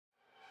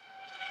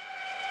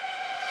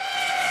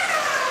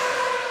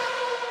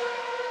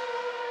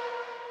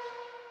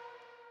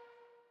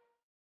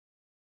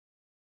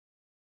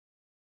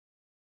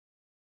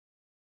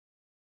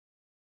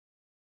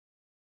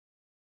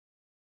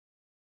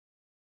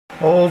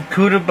Old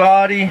Cuda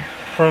body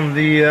from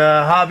the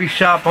hobby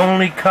shop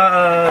only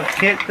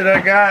kit that I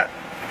got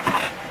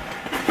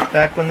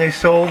back when they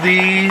sold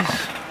these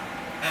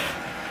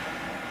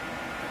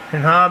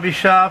in hobby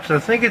shops. I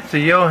think it's a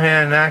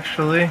Johan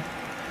actually.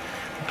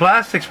 The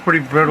plastic's pretty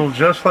brittle,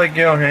 just like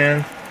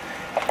Johan.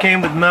 It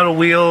came with metal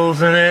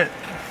wheels in it,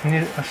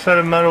 a set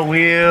of metal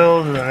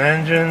wheels, an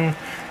engine.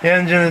 The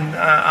engine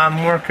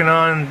I'm working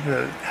on,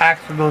 the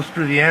axle goes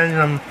through the engine.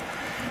 I'm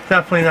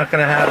definitely not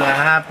going to have that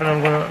happen.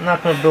 I'm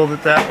not going to build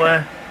it that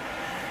way.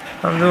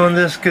 I'm doing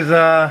this because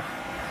I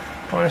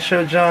want to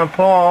show John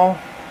Paul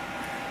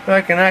that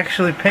I can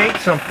actually paint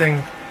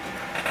something.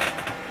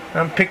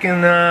 I'm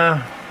picking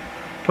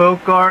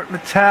Folkart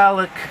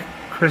metallic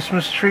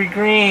Christmas tree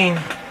green.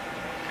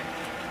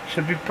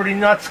 Should be pretty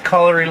nuts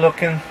colory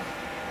looking.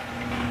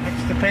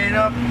 Next to paint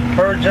up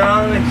per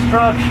John's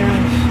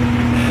instructions.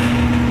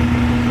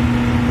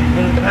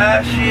 Even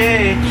past the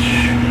age.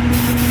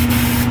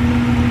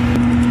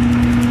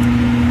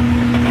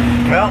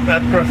 Well,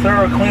 after a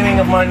thorough cleaning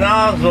of my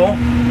nozzle,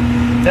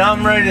 now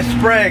I'm ready to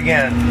spray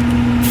again.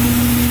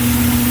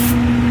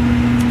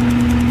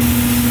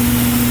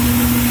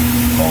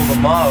 Hold the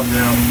model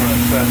down for a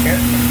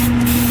second.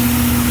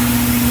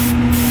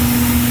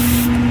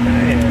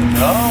 There you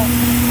go.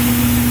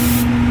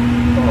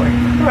 Holy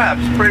crap,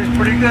 sprays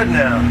pretty good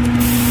now.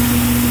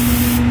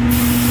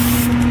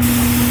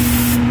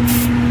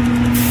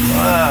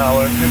 Wow,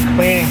 what a good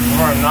cleaning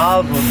for a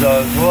nozzle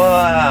does.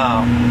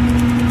 Wow.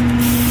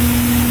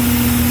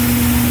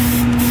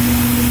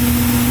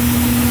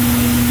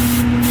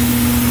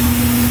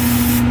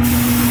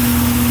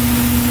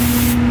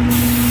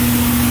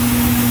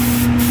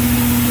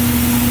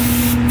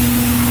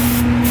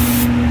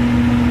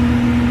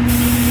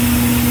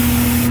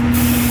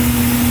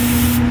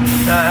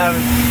 I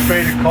haven't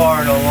sprayed a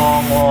car in a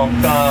long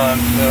time,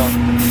 so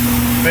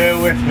bear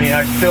with me.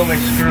 I still may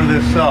screw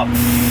this up.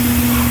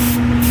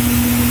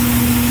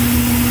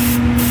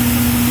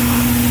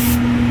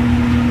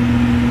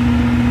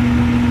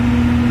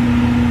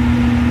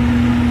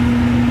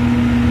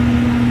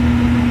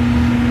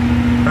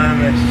 I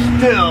may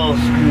still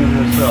screw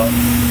this up.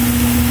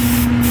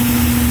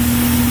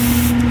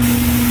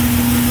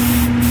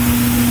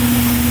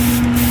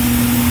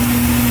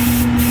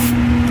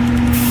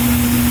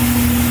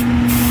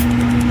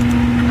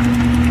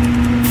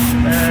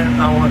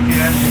 I want the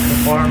engine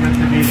compartment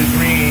to be the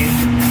green,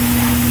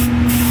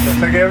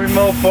 just like every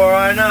Mopar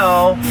I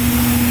know.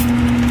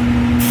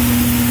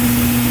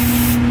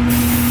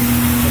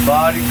 The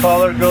body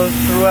color goes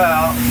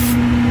throughout.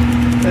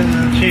 This is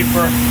a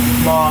cheaper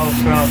model,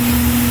 so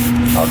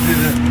I'll do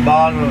the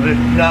bottom of it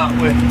not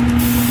with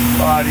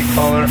body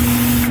color.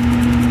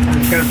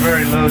 It's got a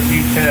very low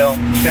detail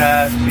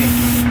chassis.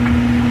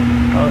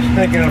 I was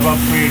thinking of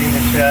upgrading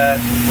the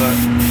chassis, but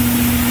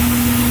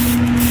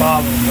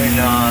probably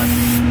not.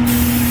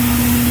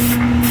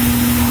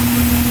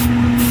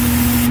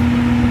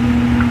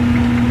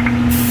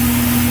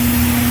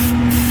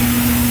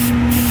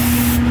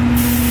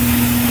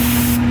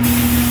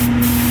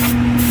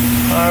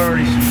 I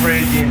already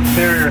sprayed the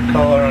interior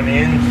color on the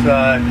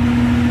inside.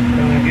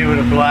 I'm going to give it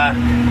a black.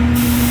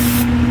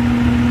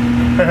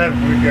 I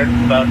forget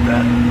about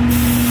that.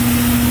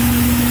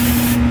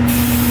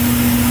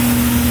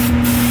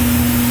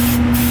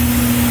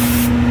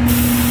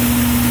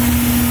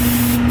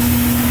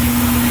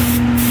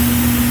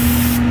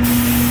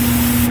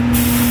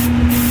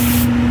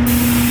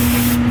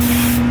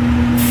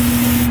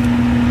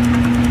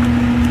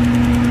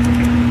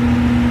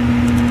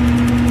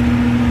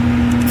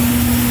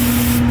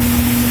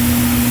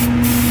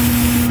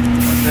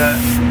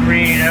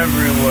 Green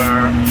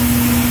everywhere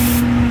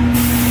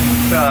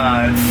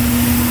inside.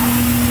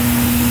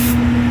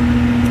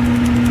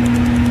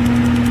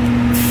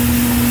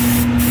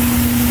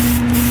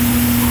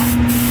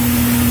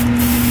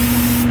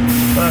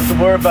 Don't have to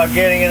worry about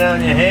getting it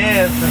on your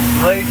hands since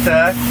it's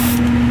latex,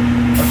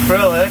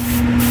 acrylic.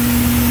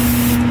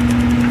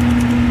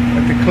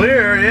 But the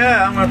clear,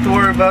 yeah, I'm gonna have to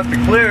worry about the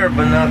clear,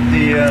 but not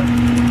the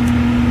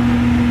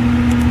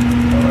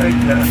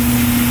latex.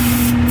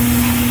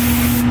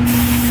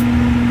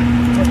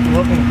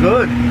 Looking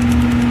good.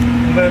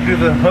 I'm going to do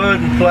the hood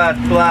in flat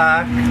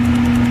black.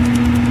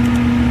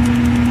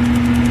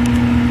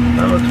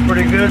 That looks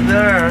pretty good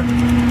there.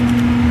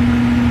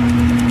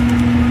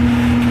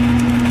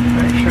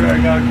 Make sure I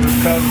got good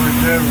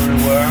coverage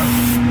everywhere.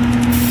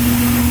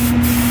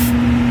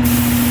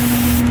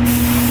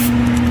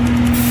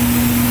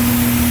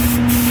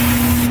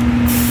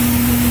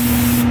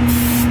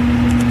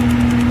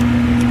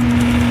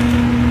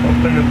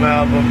 Open the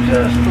valve up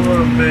just a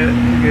little bit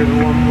to give it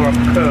one more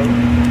coat.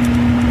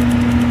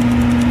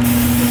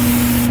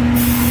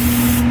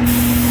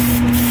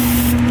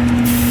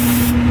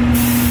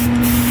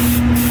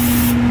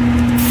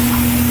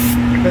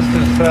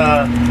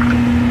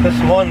 This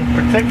one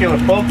particular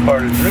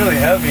Folkart is really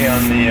heavy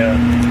on the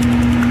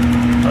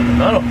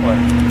metal plate.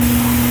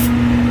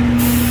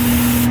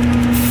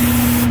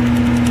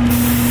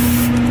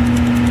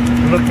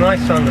 It looked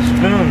nice on the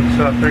spoon,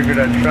 so I figured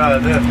I'd try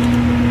this.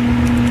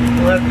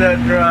 let that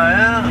dry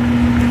out.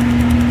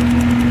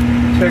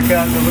 Check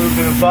out the little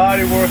bit of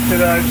body work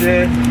that I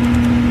did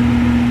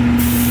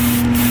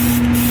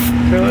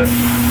to it.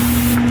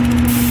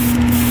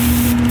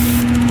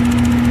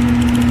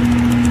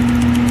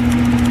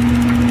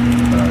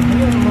 It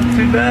doesn't look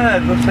too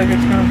bad. Looks like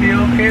it's going to be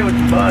okay with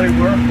the body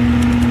work.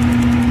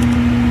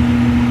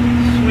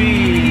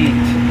 Sweet.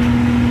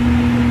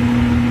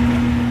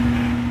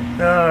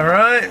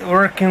 Alright,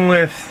 working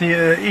with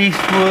the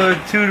Eastwood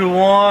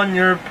 2-to-1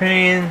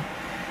 European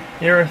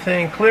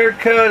urethane clear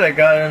coat. I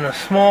got it in a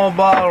small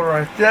bottle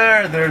right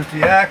there. There's the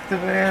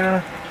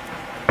activator.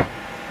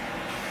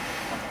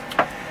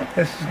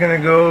 This is going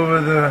to go over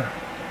the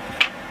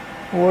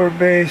water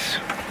base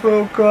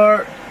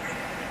Folkart.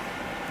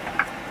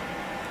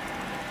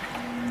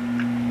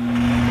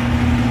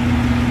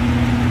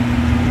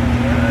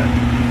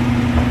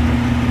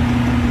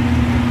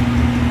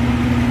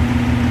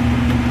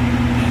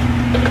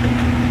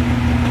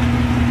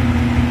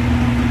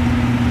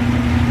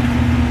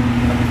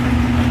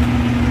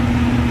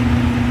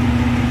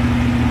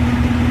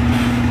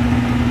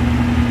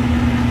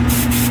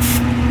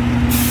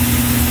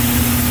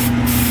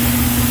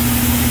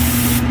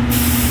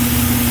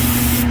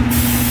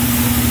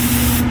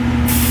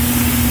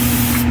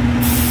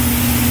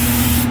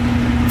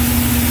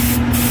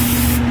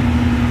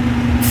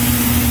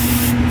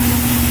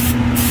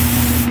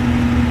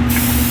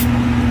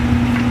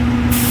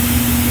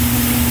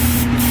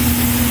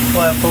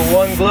 I put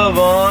one glove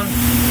on,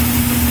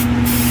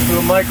 do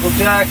a Michael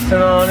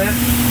Jackson on it,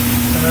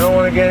 and I don't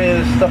want to get any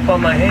of this stuff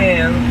on my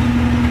hands.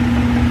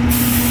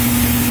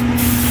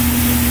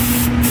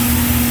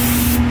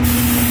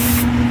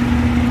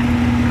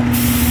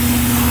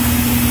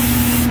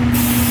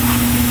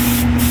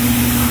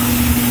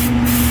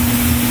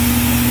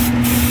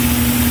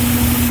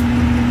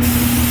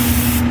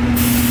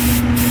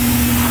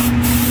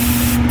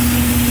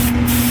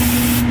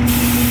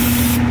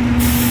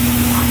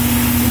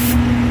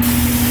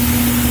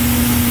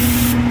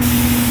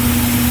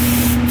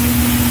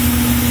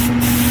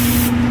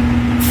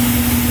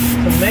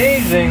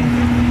 Amazing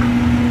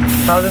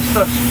how this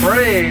stuff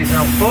sprays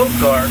on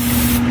Folkart.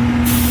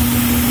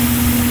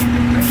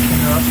 I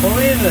cannot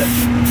believe it.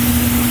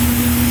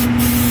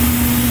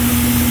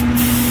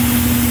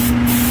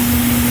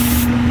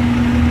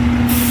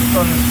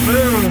 On the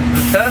spoons,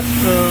 the test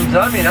spoons,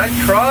 I mean, I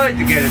tried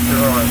to get it to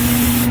run.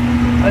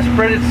 I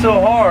sprayed it so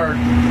hard,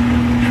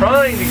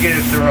 trying to get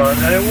it to run,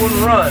 and it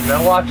wouldn't run.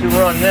 Now watch it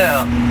run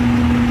now.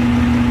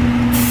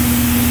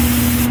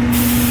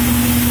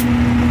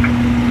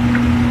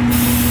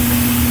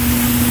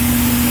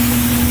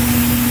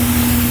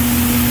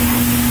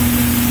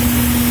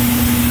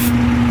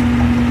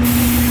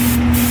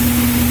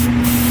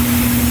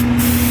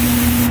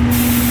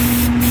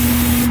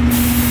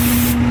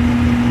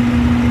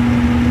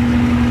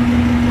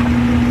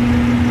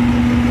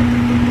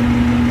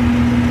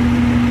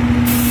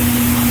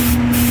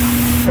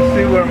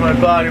 See where my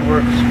body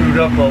work screwed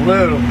up a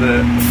little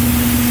bit.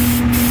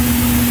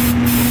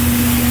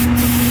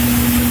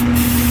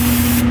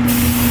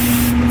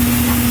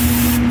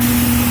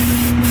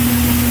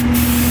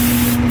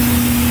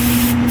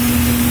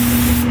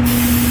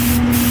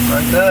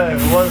 Right there,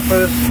 if it wasn't for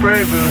this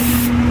spray booth,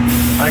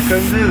 I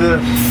couldn't do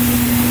this.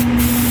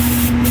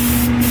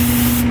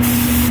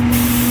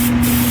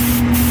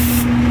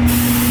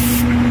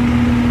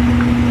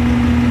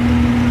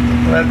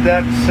 Let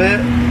that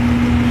sit.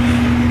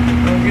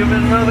 Give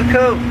it another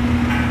coat.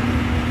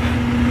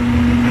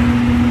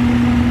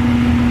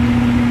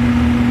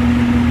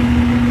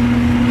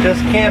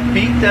 Just can't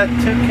beat that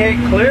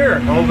 2K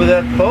clear over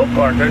that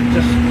Folkart. They're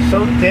just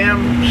so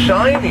damn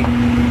shiny.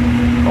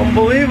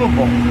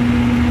 Unbelievable.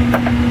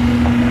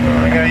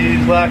 I gotta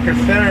use lacquer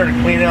thinner to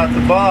clean out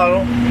the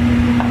bottle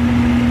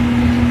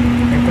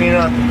and clean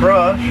out the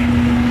brush.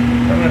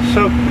 I'm gonna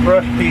soak the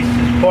brush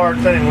pieces,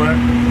 parts anyway,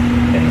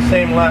 in the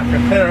same lacquer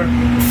thinner.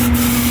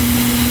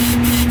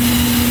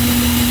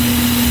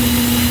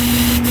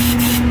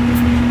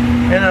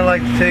 And I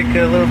like to take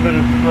a little bit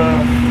of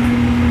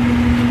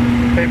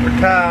paper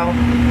towel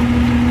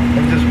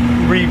and just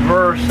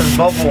reverse and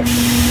bubble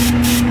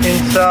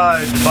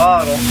inside the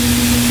bottle.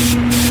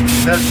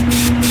 That's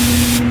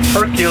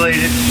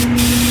percolated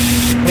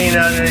to clean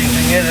out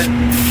anything in it.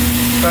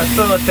 But I'm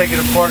still going to take it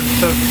apart and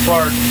soak the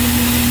parts.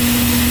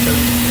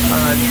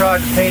 I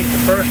tried to paint the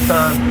first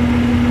time.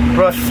 The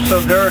brush was so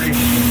dirty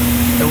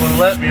it wouldn't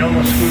let me.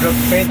 Almost screwed up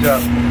the paint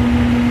job.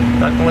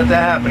 Not going to let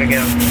that happen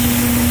again.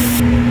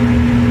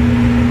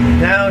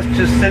 Now it's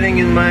just sitting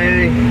in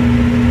my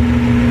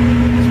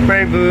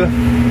spray booth,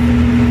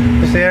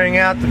 just airing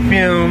out the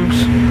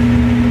fumes.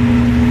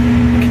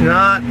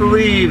 Cannot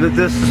believe that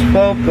this is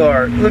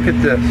Folkart. Look at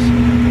this.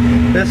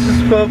 This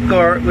is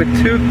Folkart with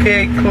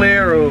 2K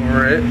clear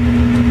over it.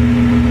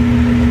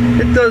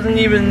 It doesn't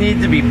even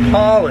need to be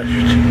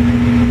polished.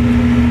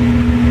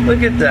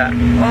 Look at that.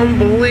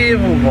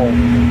 Unbelievable.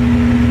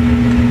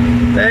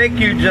 Thank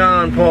you,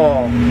 John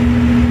Paul.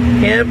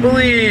 Can't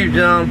believe,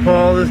 John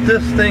Paul,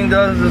 this thing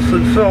does this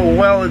so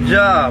well a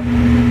job.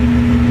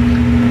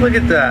 Look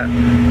at that.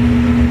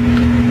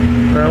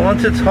 Now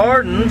once it's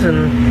hardened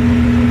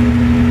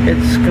and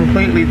it's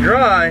completely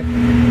dry,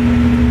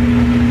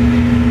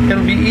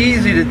 it'll be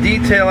easy to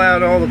detail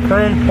out all the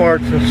chrome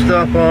parts and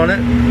stuff on it.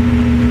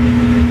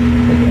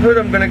 The hood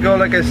I'm going to go,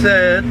 like I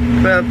said,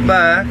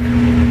 back.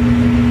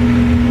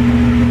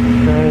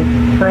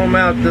 I'll chrome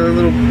out the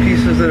little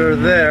pieces that are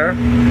there. A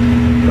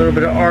little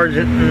bit of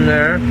argent in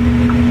there.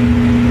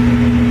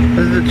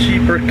 This is a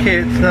cheaper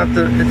kit. It's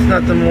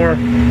not the more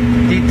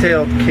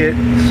detailed kit.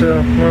 So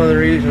one of the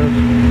reasons.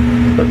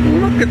 But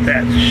look at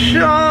that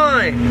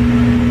shine!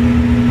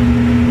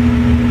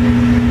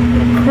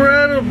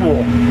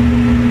 Incredible!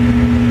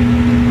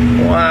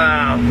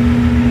 Wow!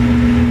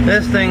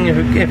 This thing,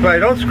 if I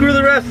don't screw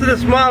the rest of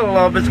this model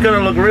up, it's going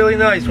to look really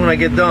nice when I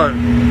get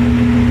done.